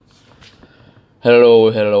Hello,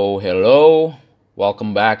 hello, hello.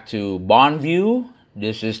 Welcome back to Bonview.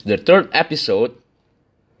 This is the third episode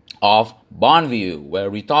of Bonview, where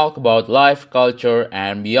we talk about life, culture,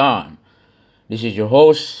 and beyond. This is your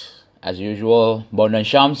host, as usual, Bondan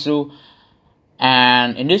Shamsu.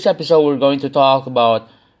 And in this episode, we're going to talk about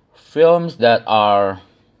films that are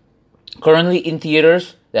currently in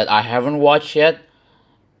theaters that I haven't watched yet,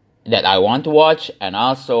 that I want to watch, and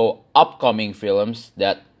also upcoming films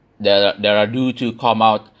that are due to come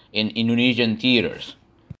out in Indonesian theaters.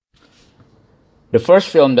 The first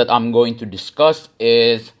film that I'm going to discuss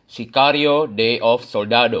is Sicario Day of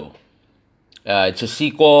Soldado. It's a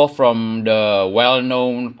sequel from the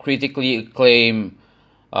well-known, critically acclaimed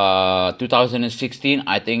 2016,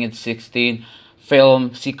 I think it's 16,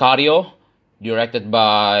 film Sicario, directed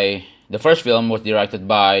by the first film was directed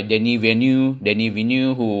by Denis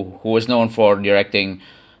Villeneuve, who was known for directing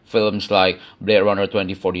films like Blade Runner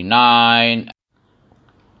 2049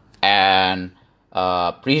 and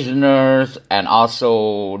Prisoners, and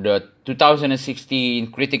also the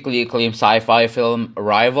 2016 critically acclaimed sci-fi film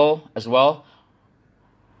Arrival as well.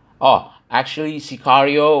 Oh, actually,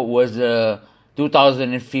 Sicario was a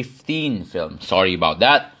 2015 film. Sorry about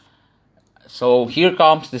that. So here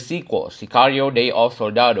comes the sequel, Sicario Day of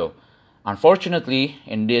Soldado. Unfortunately,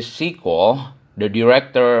 in this sequel, the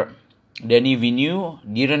director Denis Villeneuve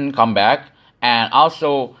didn't come back, and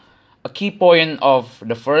also a key point of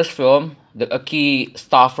the first film, a key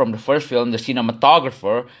staff from the first film, the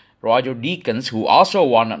cinematographer Roger Deakins, who also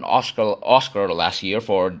won an Oscar last year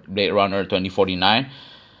for Blade Runner 2049.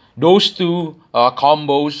 Those two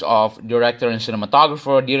combos of director and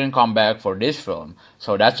cinematographer didn't come back for this film,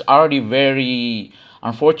 so that's already very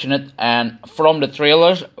unfortunate. And from the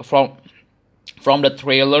trailers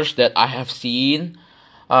that I have seen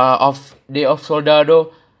of Day of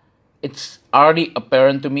Soldado, it's already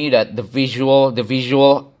apparent to me that the visual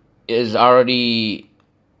is already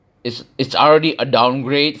it's already a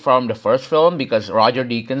downgrade from the first film, because Roger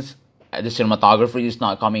Deakins, the cinematographer, is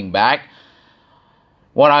not coming back.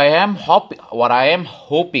 What I am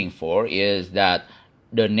hoping for is that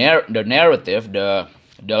the narrative, the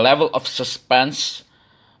level of suspense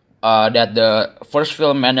that the first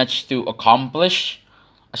film managed to accomplish,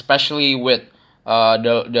 especially with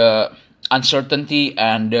the uncertainty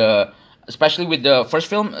and especially with the first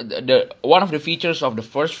film. The one of the features of the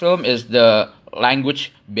first film is the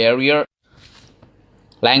language barrier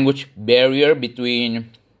between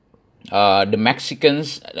the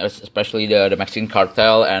Mexicans, especially the Mexican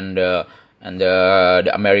cartel, and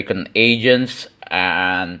the American agents.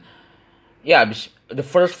 And yeah, the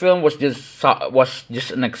first film was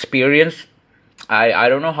just an experience. I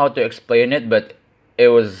don't know how to explain it, but it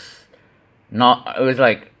was it was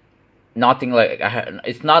like nothing like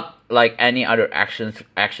it's not like any other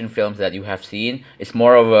action films that you have seen. It's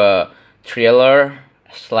more of a thriller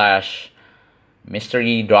slash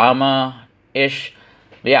mystery drama ish.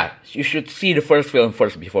 But yeah, you should see the first film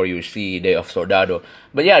first before you see Day of Soldado.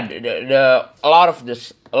 But yeah, a lot of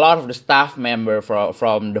the staff member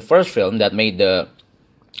from the first film that made the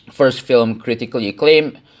first film critically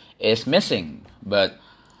acclaimed is missing. But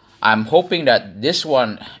I'm hoping that this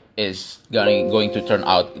one is going to turn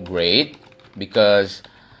out great, because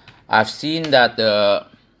I've seen that the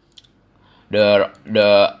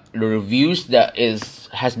reviews that is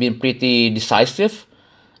has been pretty decisive.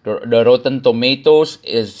 The Rotten Tomatoes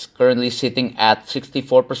is currently sitting at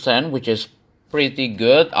 64%, which is pretty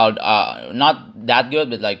good. Not that good,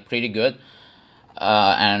 but like pretty good.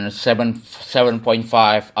 And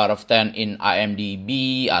 7.5 out of 10 in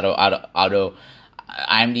IMDb. Although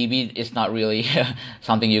IMDb is not really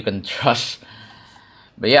something you can trust.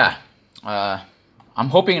 But yeah, I'm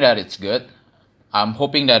hoping that it's good. I'm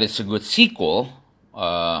hoping that it's a good sequel.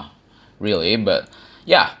 Really, but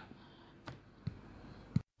yeah.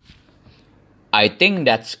 I think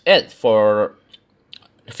that's it for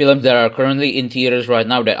films that are currently in theaters right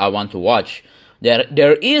now that I want to watch.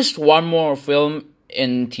 There is one more film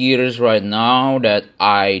in theaters right now that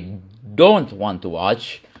I don't want to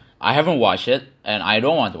watch. I haven't watched it, and I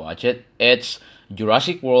don't want to watch it. It's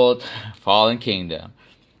Jurassic World: Fallen Kingdom.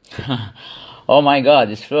 Oh my god,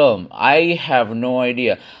 this film! I have no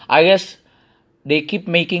idea. I guess they keep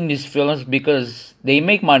making these films because they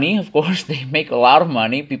make money. Of course, they make a lot of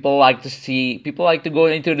money. People like to go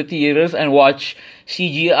into the theaters and watch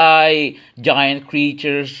CGI giant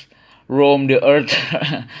creatures roam the earth,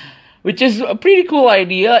 which is a pretty cool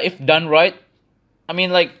idea if done right. I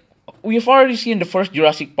mean, like, we've already seen the first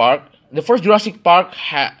Jurassic Park. The first Jurassic Park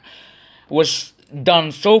was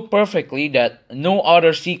done so perfectly that no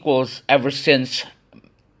other sequels ever since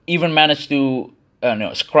even managed to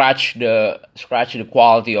no, scratch the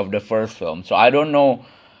quality of the first film. So I don't know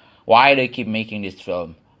why they keep making this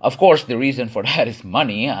film. Of course, the reason for that is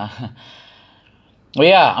money. Well,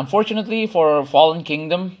 yeah, unfortunately for Fallen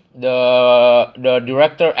Kingdom, the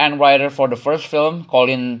director and writer for the first film,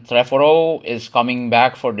 Colin Trevorrow, is coming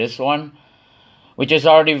back for this one, which is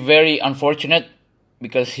already very unfortunate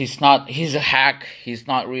because he's a hack. He's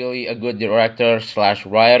not really a good director slash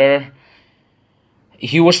writer.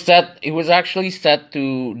 He was actually set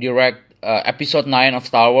to direct episode 9 of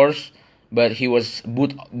Star Wars, but he was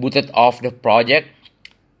booted off the project,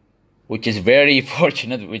 which is very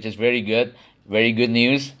fortunate, which is very good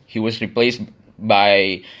news. He was replaced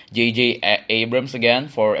by J.J. Abrams again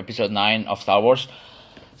for episode 9 of Star Wars.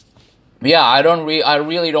 Yeah, I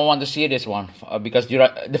really don't want to see this one because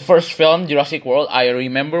the first film, Jurassic World, I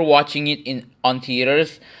remember watching it on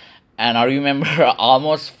theaters, and I remember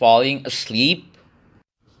almost falling asleep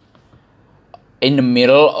in the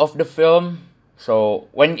middle of the film. So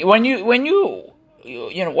when you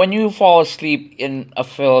fall asleep in a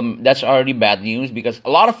film, that's already bad news because a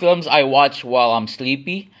lot of films I watch while I'm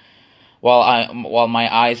sleepy, while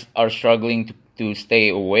my eyes are struggling to stay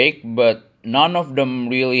awake, but none of them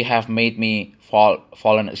really have made me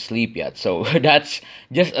fallen asleep yet. So that's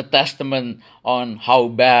just a testament on how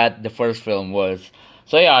bad the first film was.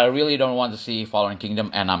 So yeah, I really don't want to see Fallen Kingdom,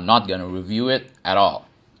 and I'm not gonna review it at all.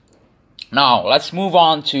 Now let's move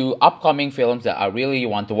on to upcoming films that I really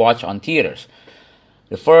want to watch on theaters.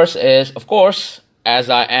 The first is, of course, as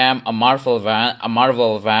I am a Marvel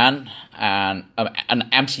van, and an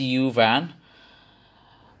MCU van,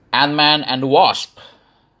 Ant-Man and the Wasp,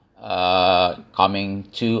 coming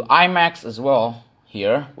to IMAX as well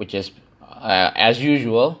here, which is as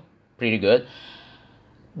usual pretty good.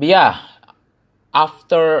 But yeah,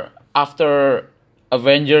 after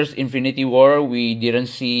Avengers: Infinity War, we didn't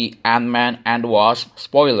see Ant-Man and the Wasp.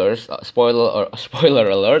 Spoilers, spoiler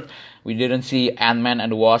alert. We didn't see Ant-Man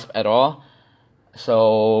and the Wasp at all.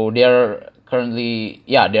 So they're currently,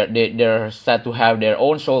 yeah, they're set to have their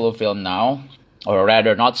own solo film now, or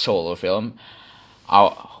rather, not solo film.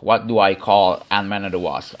 What do I call Ant-Man and the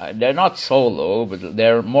Wasp? They're not solo, but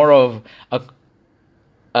they're more of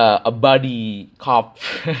a buddy cop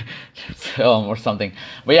film or something.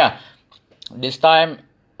 But yeah, this time,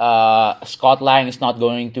 Scott Lang is not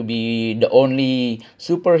going to be the only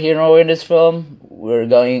superhero in this film.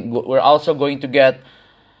 We're also going to get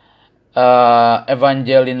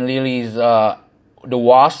Evangeline Lilly's the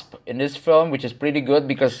Wasp in this film, which is pretty good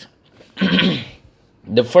because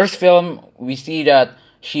the first film we see that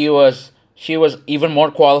she was even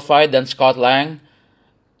more qualified than Scott Lang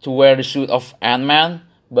to wear the suit of Ant-Man,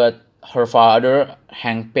 but her father,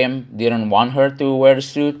 Hank Pym, didn't want her to wear the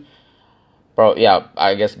suit. Yeah,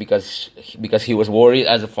 I guess because he was worried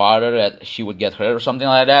as a father that she would get hurt or something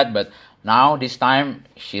like that. But now this time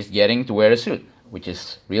she's getting to wear a suit, which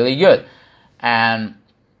is really good. And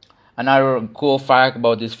another cool fact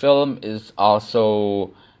about this film is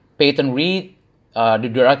also Peyton Reed,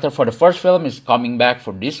 the director for the first film, is coming back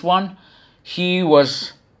for this one. He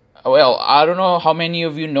was, well, I don't know how many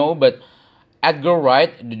of you know, but Edgar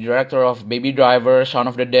Wright, the director of Baby Driver, Shaun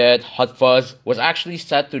of the Dead, Hot Fuzz, was actually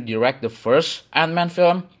set to direct the first Ant-Man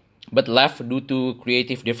film, but left due to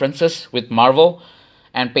creative differences with Marvel.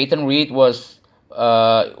 And Peyton Reed was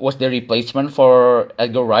the replacement for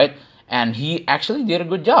Edgar Wright, and he actually did a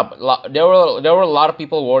good job. There were a lot of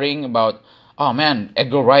people worrying about, oh man,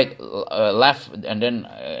 Edgar Wright left, and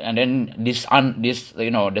then this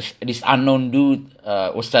unknown dude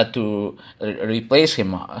was set to replace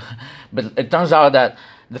him. But it turns out that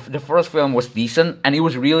the first film was decent, and it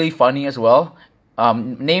was really funny as well.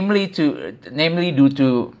 Namely due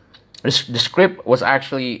to the script was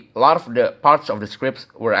actually, a lot of the parts of the scripts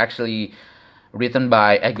were actually written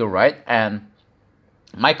by Edgar Wright, and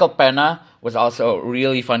Michael Pena was also a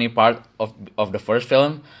really funny part of the first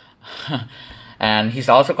film. And he's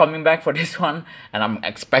also coming back for this one, and I'm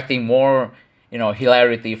expecting more,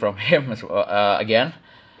 hilarity from him as well, again.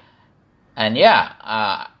 And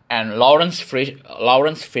yeah, and Lawrence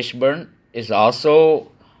Fishburne is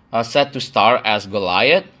also set to star as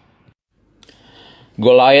Goliath.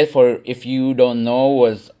 Goliath, for if you don't know,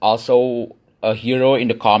 was also a hero in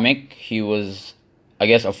the comic. He was, I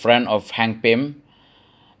guess, a friend of Hank Pym,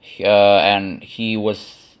 and he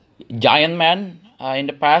was Giant Man in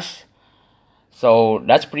the past. So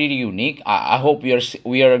that's pretty unique. I hope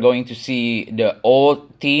we are going to see the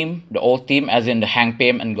old team, as in the Hank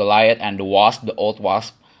Pym and Goliath and the Wasp, the old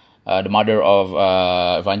Wasp, the mother of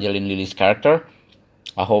Evangeline Lilly's character.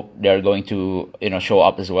 I hope they're going to show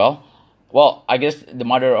up as well. Well, I guess the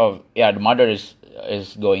mother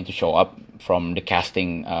is going to show up from the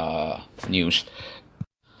casting news.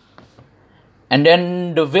 And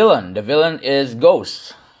then the villain. The villain is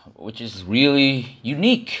Ghost, which is really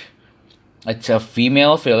unique. It's a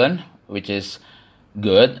female villain, which is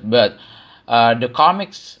good. But the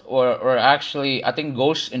comics were actually, I think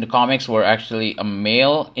Ghost in the comics were actually a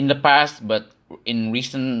male in the past, but in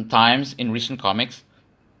recent times, in recent comics,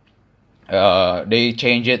 they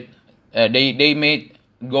changed it. They made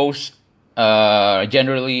Ghost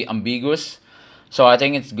generally ambiguous. So I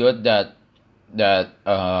think it's good that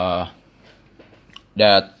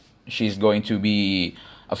she's going to be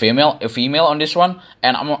a female on this one,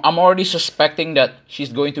 and I'm already suspecting that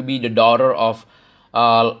she's going to be the daughter of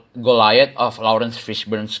Goliath, of Lawrence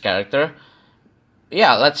Fishburne's character.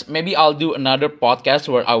 Yeah, maybe I'll do another podcast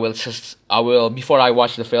where I will before I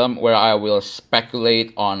watch the film, where I will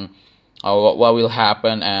speculate on what will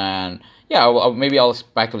happen, and yeah, maybe I'll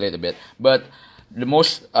speculate a bit. But the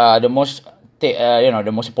most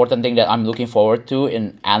important thing that I'm looking forward to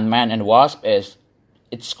in Ant-Man and Wasp is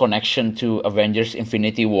its connection to Avengers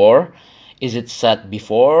Infinity War. Is it set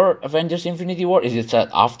before Avengers Infinity War? Is it set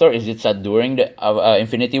after? Is it set during the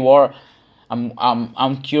Infinity War?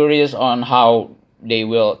 I'm curious on how they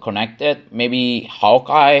will connect it. Maybe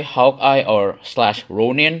Hawkeye or slash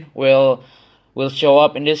Ronin will show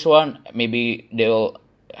up in this one. Maybe they'll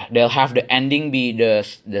have the ending be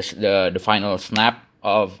the final snap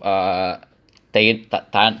of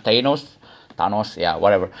Thanos, yeah,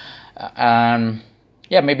 whatever, and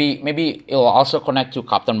yeah, maybe it'll also connect to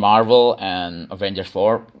Captain Marvel and Avengers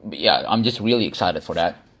 4. But yeah, I'm just really excited for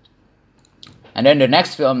that. And then the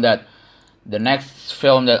next film that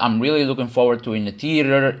I'm really looking forward to in the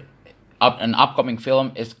theater, an upcoming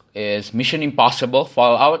film, is Mission Impossible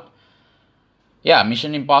Fallout. Yeah,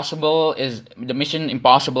 Mission Impossible is the Mission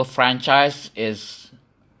Impossible franchise it's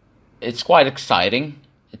quite exciting.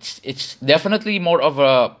 It's definitely more of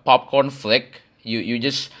a popcorn flick. You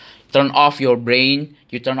just turn off your brain.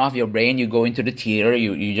 You go into the theater.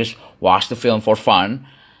 You just watch the film for fun.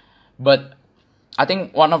 But I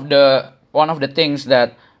think one of the things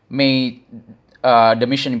that made the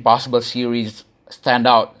Mission Impossible series stand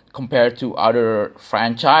out compared to other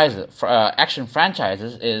action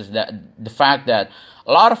franchises, is that the fact that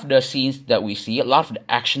a lot of the scenes that we see, a lot of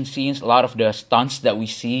the action scenes, a lot of the stunts that we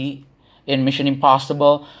see in Mission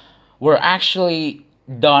Impossible were actually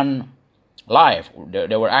done live.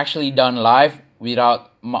 They were actually done live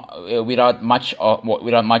without much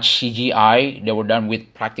CGI. They were done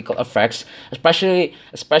with practical effects, especially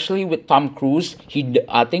with Tom Cruise.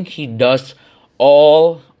 I think he does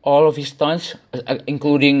all of his stunts,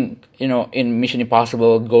 including in Mission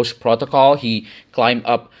Impossible Ghost Protocol. He climbed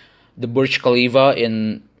up the Burj Khalifa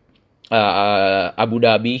in Abu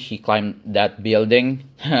Dhabi. He climbed that building,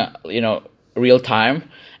 real time.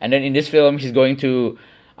 And then in this film,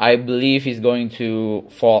 I believe he's going to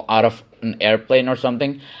fall out of an airplane or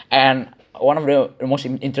something. And one of the most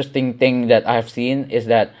interesting thing that I have seen is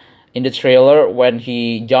that in the trailer, when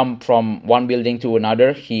he jumped from one building to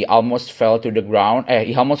another, he almost fell to the ground.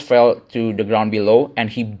 He almost fell to the ground below, and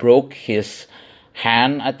he broke his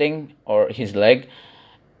hand, I think, or his leg.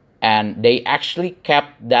 And they actually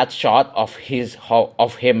kept that shot of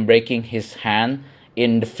him breaking his hand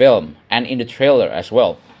in the film and in the trailer as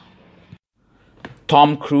well.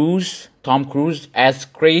 Tom Cruise, as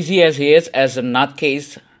crazy as he is, as a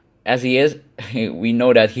nutcase as he is, we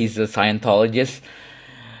know that he's a Scientologist,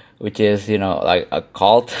 which is, like a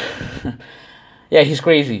cult. Yeah, he's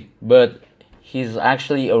crazy, but he's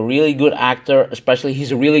actually a really good actor. Especially,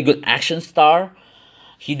 he's a really good action star.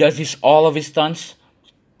 He does all of his stunts.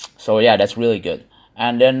 So yeah, that's really good.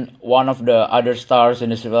 And then one of the other stars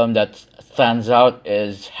in this film that stands out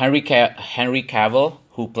is Henry Cavill,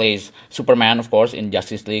 who plays Superman, of course, in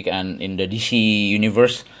Justice League and in the DC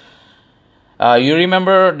universe. You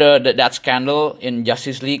remember that scandal in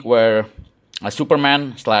Justice League where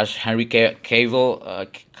Superman / Henry Cavill,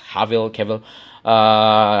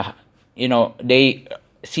 they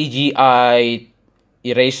CGI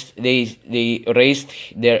erased. They erased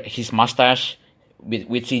his mustache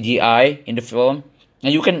with CGI in the film,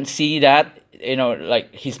 and you can see that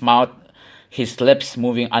like his mouth, his lips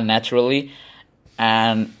moving unnaturally.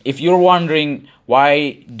 And if you're wondering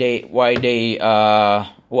why they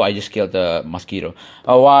I just killed the mosquito.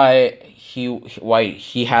 Why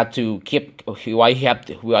he had to keep the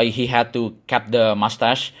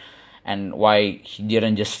mustache, and why he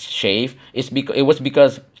didn't just shave? It was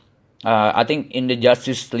because I think in the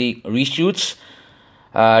Justice League reshoots,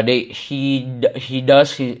 he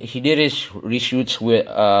did his reshoots with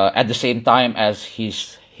at the same time as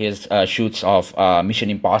his his shoots of Mission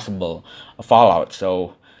Impossible Fallout.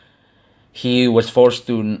 So he was forced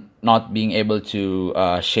to not being able to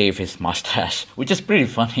shave his mustache, which is pretty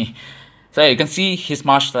funny. So you can see his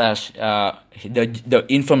mustache, the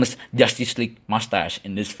infamous Justice League mustache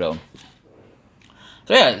in this film.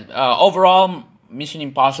 So yeah, overall, Mission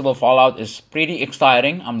Impossible Fallout is pretty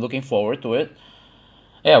exciting. I'm looking forward to it.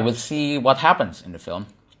 Yeah, we'll see what happens in the film.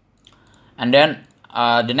 And then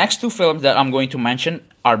the next two films that I'm going to mention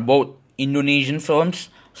are both Indonesian films.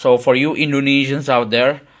 So for you Indonesians out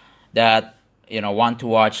there that want to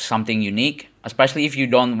watch something unique, especially if you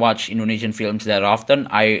don't watch Indonesian films that often,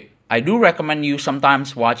 I do recommend you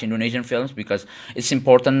sometimes watch Indonesian films because it's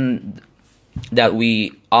important that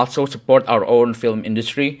we also support our own film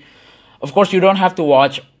industry. Of course, you don't have to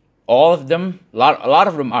watch all of them. A lot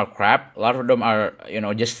of them are crap. A lot of them are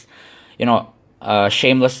just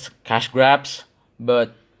shameless cash grabs.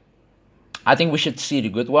 But I think we should see the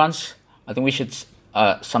good ones. I think we should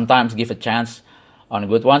sometimes give a chance on the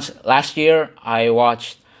good ones. Last year, I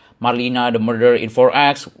watched Marlina, the Murder in 4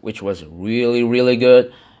 Acts, which was really, really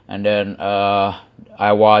good. And then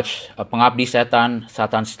I watched Pengabdi Setan,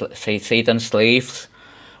 Satan's Slaves,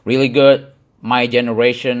 really good. My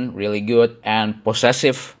Generation, really good. And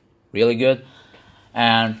Possessive, really good.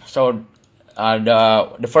 And so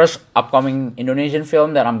the first upcoming Indonesian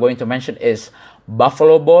film that I'm going to mention is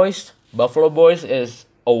Buffalo Boys. Buffalo Boys is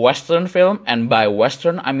a Western film, and by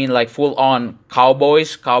Western I mean like full-on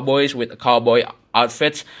cowboys with cowboy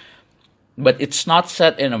outfits. But it's not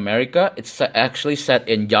set in America. It's actually set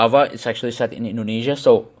in Java. It's actually set in Indonesia.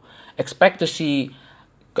 So expect to see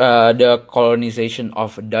the colonization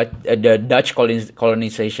of the Dutch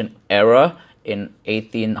colonization era in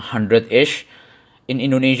 1800-ish in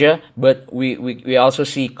Indonesia. But we also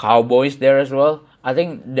see cowboys there as well. I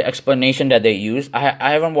think the explanation that they use, I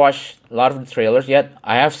haven't watched a lot of the trailers yet.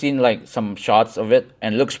 I have seen like some shots of it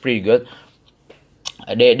and it looks pretty good.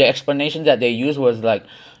 The explanation that they used was like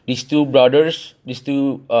these two brothers,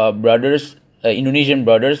 Indonesian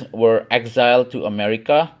brothers, were exiled to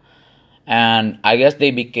America, and I guess they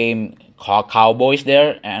became cowboys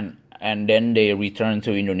there, and then they returned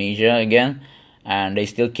to Indonesia again, and they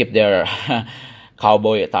still keep their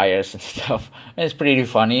cowboy attires and stuff. It's pretty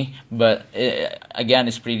funny, but again,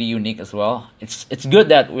 it's pretty unique as well. It's good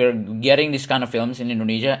that we're getting these kind of films in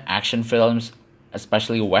Indonesia, action films,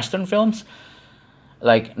 especially Western films.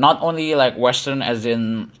 Like not only like Western as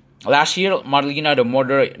in last year, Marlina, the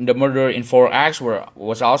Murder in 4 Acts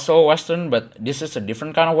was also Western, but this is a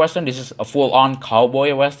different kind of Western. This is a full-on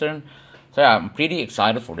cowboy Western. So yeah, I'm pretty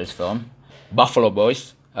excited for this film, Buffalo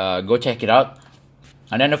Boys. Go check it out.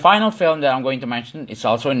 And then the final film that I'm going to mention is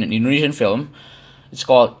also an Indonesian film. It's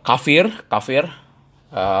called Kafir.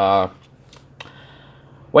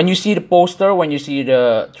 When you see the poster, when you see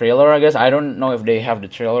the trailer, I guess I don't know if they have the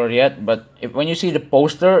trailer yet, but when you see the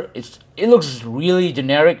poster, it looks really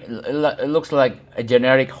generic. It looks like a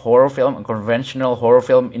generic horror film, a conventional horror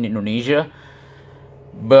film in Indonesia.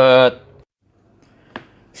 But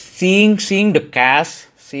seeing the cast,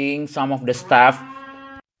 seeing some of the staff,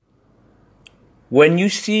 when you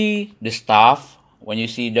see the staff working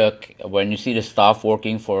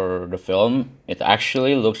for the film, it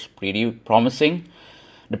actually looks pretty promising.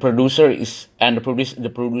 The producer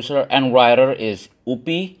and writer is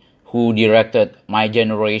Upi, who directed My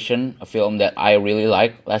Generation, a film that I really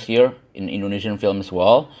liked last year, in Indonesian film as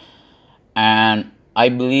well. And I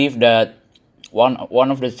believe that one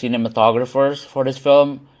of the cinematographers for this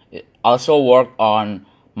film also worked on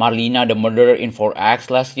Marlina, the Murder in 4 Acts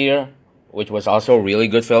last year, which was also a really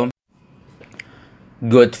good film. A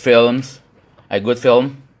good film.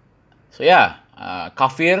 So yeah,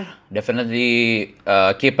 Kafir, definitely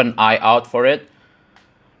keep an eye out for it.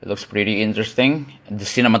 It looks pretty interesting. The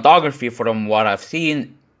cinematography, from what I've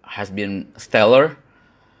seen, has been stellar.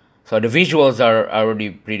 So the visuals are already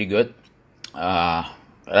pretty good.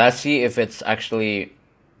 Let's see if it's actually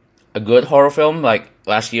a good horror film like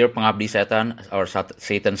last year, Pengabdi Setan or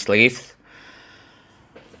Satan's Slaves.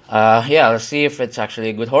 Yeah, let's see if it's actually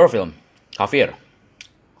a good horror film, Kafir.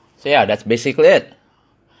 So yeah, that's basically it.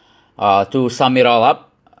 To sum it all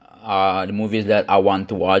up, the movies that I want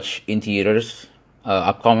to watch in theaters,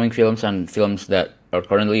 upcoming films and films that are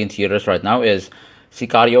currently in theaters right now is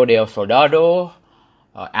Sicario de Soldado,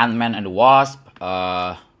 Ant-Man and the Wasp,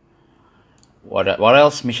 what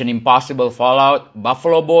else? Mission Impossible Fallout,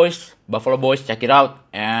 Buffalo Boys, check it out,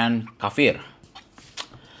 and Kafir.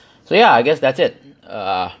 So yeah, I guess that's it.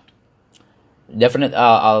 I'll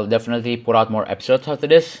definitely put out more episodes after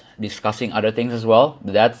this, discussing other things as well.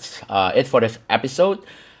 That's it for this episode.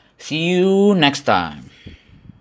 See you next time.